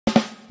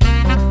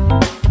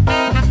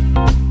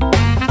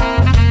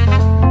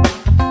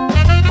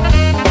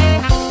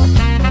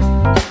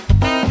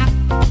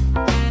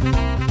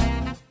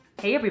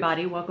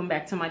everybody, welcome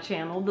back to my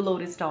channel, the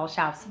Lotus Doll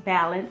Shop's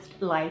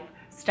Balanced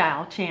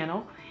Lifestyle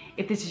channel.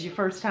 If this is your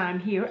first time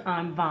here,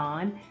 I'm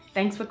Vaughn.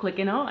 Thanks for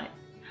clicking on.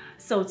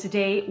 So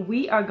today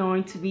we are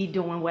going to be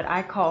doing what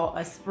I call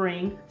a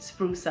spring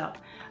spruce up.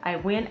 I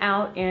went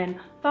out and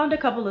found a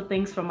couple of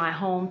things for my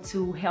home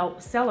to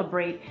help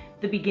celebrate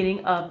the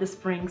beginning of the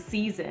spring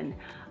season.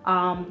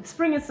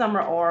 Spring and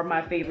summer are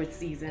my favorite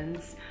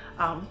seasons.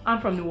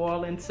 I'm from New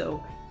Orleans,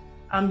 so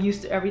I'm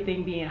used to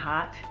everything being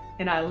hot,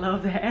 and I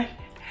love that.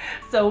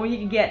 So when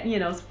you get,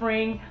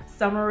 spring,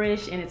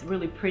 summerish, and it's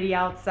really pretty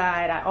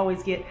outside, I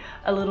always get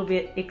a little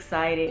bit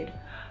excited.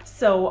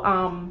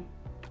 So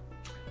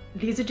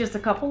these are just a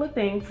couple of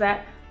things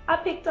that I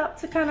picked up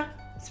to kind of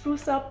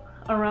spruce up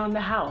around the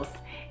house,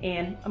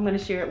 and I'm going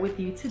to share it with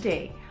you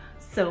today.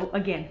 So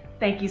again,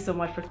 thank you so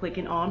much for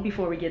clicking on.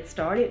 Before we get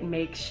started,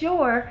 make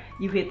sure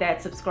you hit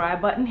that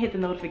subscribe button, hit the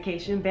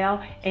notification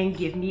bell, and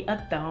give me a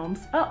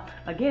thumbs up.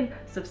 Again,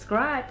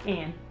 subscribe,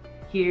 and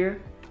here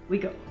we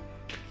go.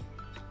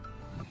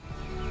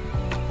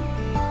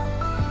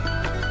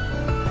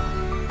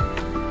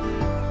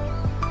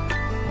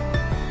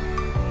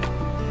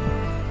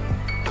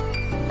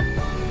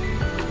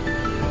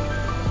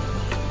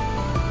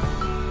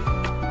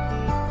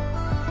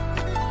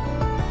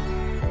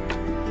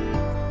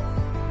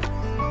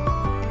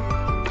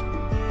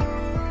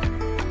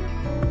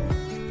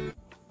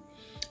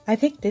 I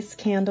picked this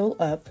candle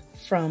up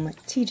from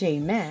TJ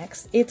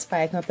Maxx. It's by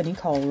a company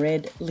called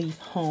Red Leaf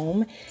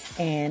Home,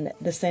 and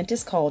the scent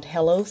is called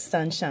Hello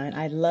Sunshine.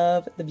 I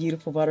love the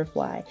beautiful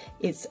butterfly.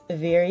 It's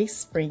very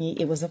springy.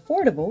 It was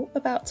affordable,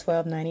 about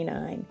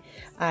 $12.99.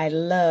 I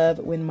love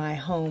when my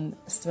home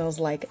smells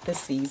like the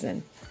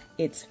season.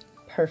 It's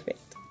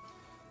perfect.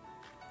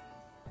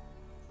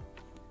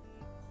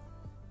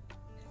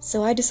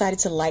 So I decided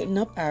to lighten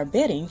up our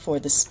bedding for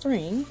the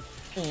spring,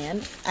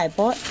 and I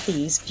bought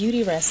these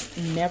Beauty Rest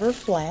Never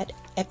Flat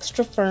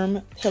Extra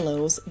Firm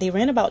pillows. They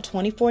ran about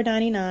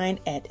 $24.99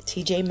 at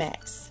TJ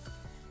Maxx.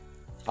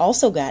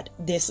 Also got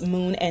this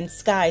Moon and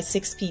Sky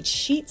 6-piece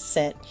sheet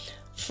set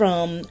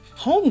from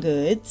Home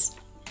Goods,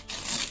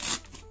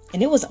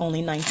 and it was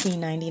only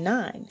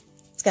 $19.99.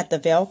 It's got the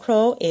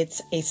Velcro.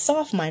 It's a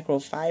soft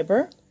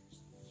microfiber.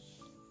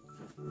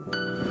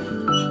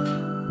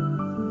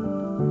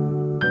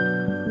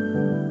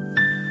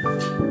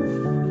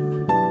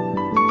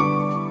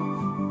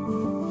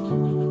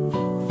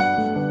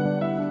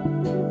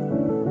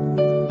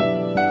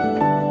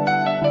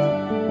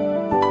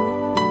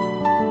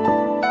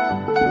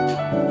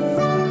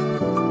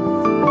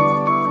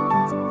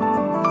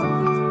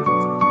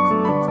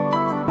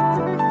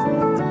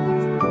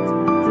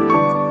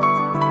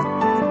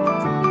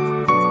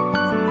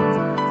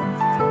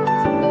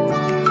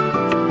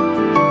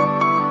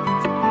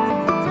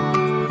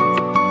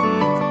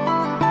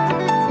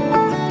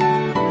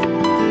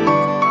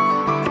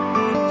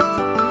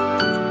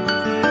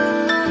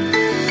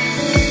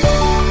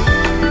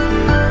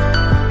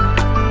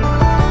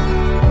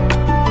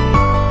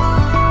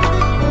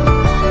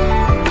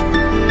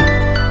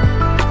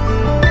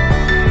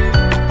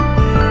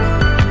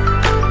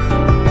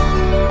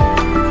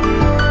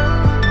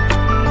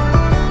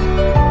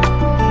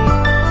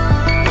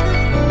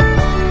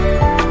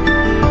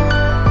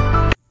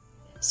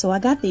 So I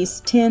got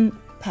these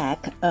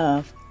 10-pack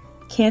of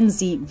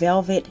Kenzie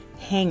velvet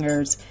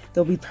hangers.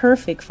 They'll be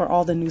perfect for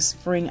all the new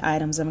spring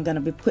items I'm going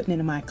to be putting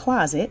in my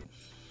closet.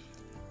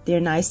 They're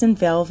nice and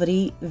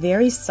velvety,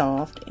 very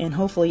soft, and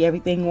hopefully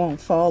everything won't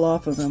fall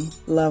off of them.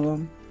 Love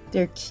them.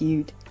 They're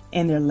cute,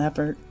 and they're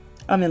leopard.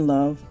 I'm in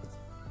love.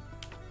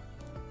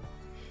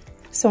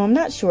 So I'm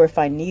not sure if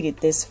I needed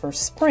this for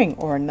spring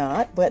or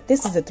not, but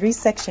this is a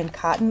 3-section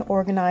cotton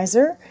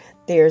organizer.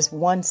 There's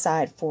one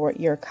side for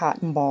your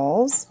cotton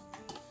balls.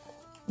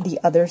 The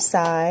other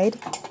side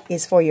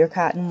is for your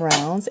cotton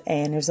rounds,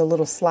 and there's a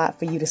little slot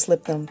for you to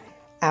slip them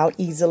out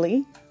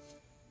easily.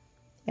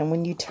 And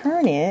when you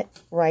turn it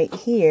right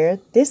here,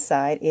 this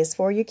side is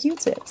for your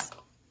Q-tips.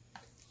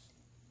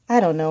 I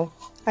don't know.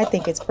 I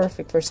think it's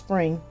perfect for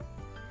spring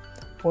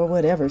or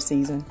whatever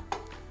season.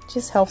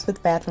 Just helps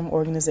with bathroom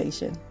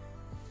organization.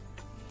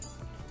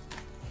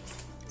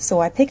 So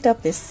I picked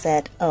up this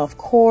set of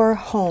Core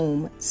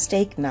Home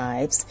steak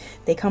knives.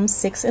 They come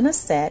 6 in a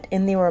set,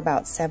 and they were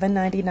about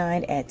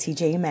 $7.99 at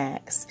TJ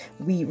Maxx.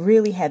 We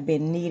really have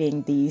been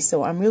needing these,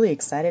 so I'm really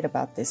excited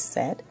about this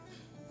set.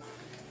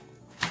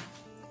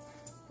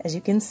 As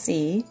you can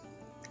see,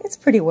 it's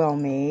pretty well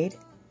made.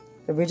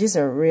 The ridges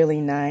are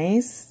really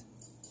nice,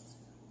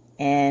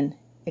 and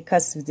it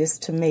cuts through this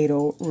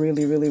tomato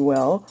really, really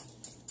well.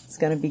 It's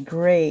gonna be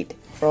great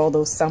for all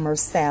those summer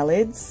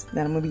salads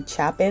that I'm gonna be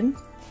chopping.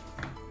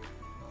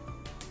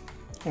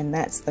 And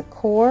that's the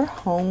Core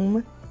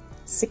Home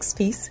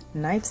 6-piece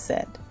knife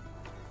set.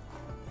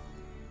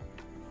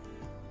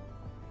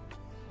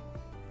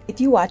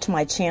 If you watch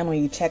my channel,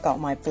 you check out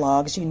my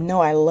vlogs, you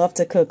know I love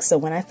to cook. So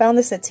when I found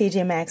this at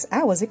TJ Maxx,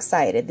 I was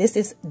excited. This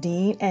is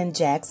Dean and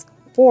Jack's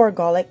 4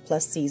 garlic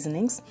plus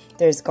seasonings.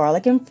 There's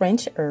garlic and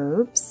French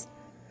herbs.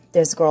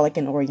 There's garlic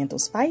and oriental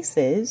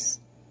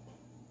spices.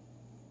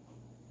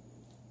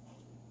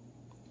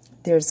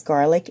 There's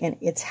garlic and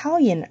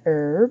Italian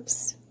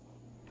herbs.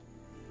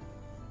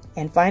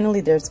 And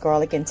finally, there's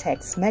garlic and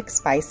Tex-Mex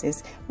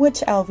spices,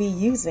 which I'll be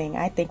using.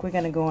 I think we're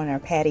going to go on our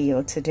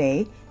patio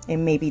today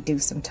and maybe do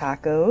some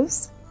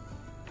tacos.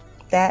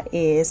 That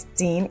is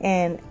Dean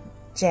and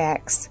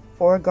Jack's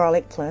 4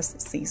 garlic plus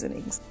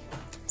seasonings.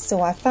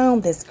 So I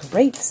found this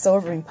great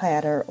serving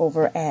platter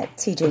over at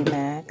TJ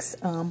Maxx.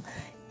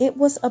 It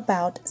was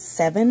about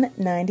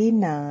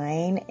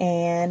 $7.99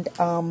 and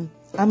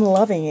I'm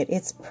loving it.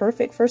 It's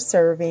perfect for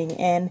serving,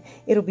 and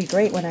it'll be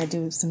great when I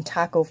do some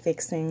taco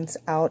fixings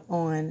out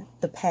on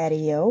the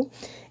patio.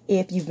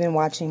 If you've been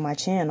watching my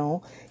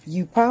channel,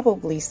 you've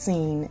probably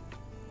seen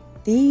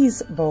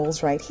these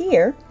bowls right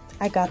here.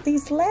 I got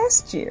these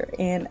last year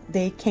and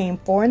they came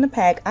 4 in the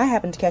pack. I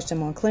happened to catch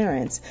them on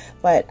clearance,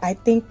 but I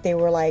think they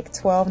were like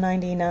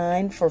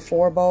 $12.99 for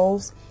 4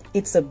 bowls.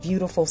 It's a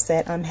beautiful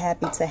set. I'm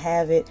happy to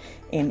have it,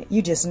 and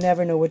you just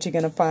never know what you're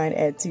gonna find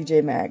at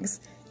TJ Maxx.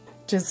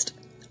 Just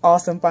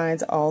awesome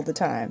finds all the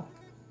time.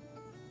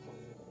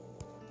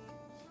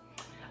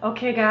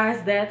 Okay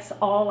guys, that's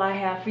all I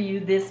have for you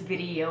this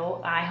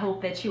video. I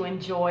hope that you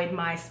enjoyed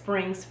my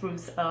spring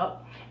spruce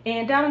up.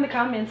 And down in the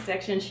comments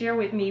section, share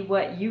with me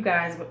what you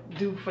guys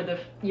do for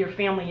your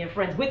family and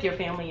friends, with your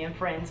family and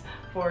friends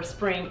for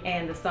spring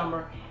and the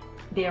summer.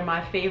 They're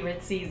my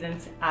favorite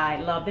seasons. I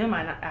love them,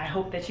 and I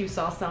hope that you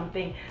saw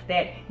something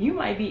that you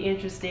might be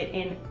interested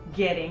in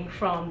getting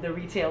from the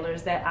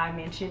retailers that I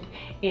mentioned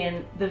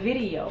in the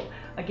video.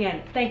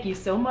 Again, thank you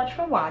so much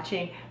for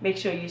watching. Make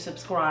sure you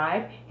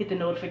subscribe, hit the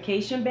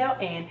notification bell,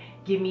 and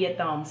give me a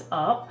thumbs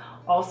up.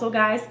 Also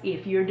guys,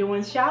 if you're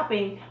doing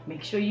shopping,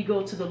 make sure you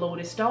go to the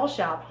Lotus Doll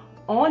Shop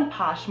on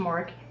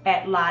Poshmark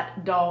at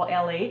L.A.L,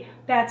 L.A.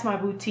 That's my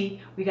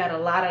boutique. We got a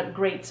lot of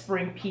great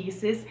spring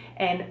pieces,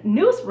 and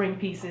new spring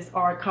pieces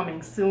are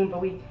coming soon, but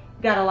we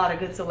got a lot of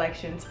good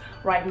selections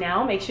right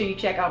now. Make sure you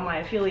check out my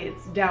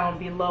affiliates down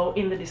below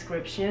in the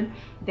description.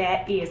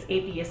 That is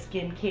Atheist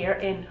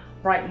Skincare and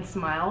Brighten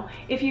Smile.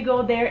 If you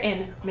go there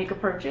and make a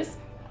purchase,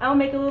 I'll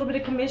make a little bit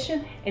of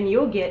commission and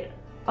you'll get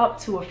up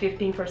to a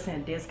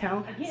 15%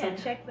 discount. Again,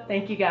 so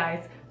thank you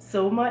guys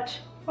so much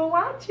for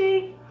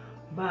watching.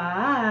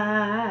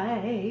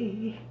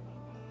 Bye.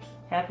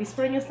 Happy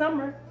spring and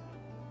summer.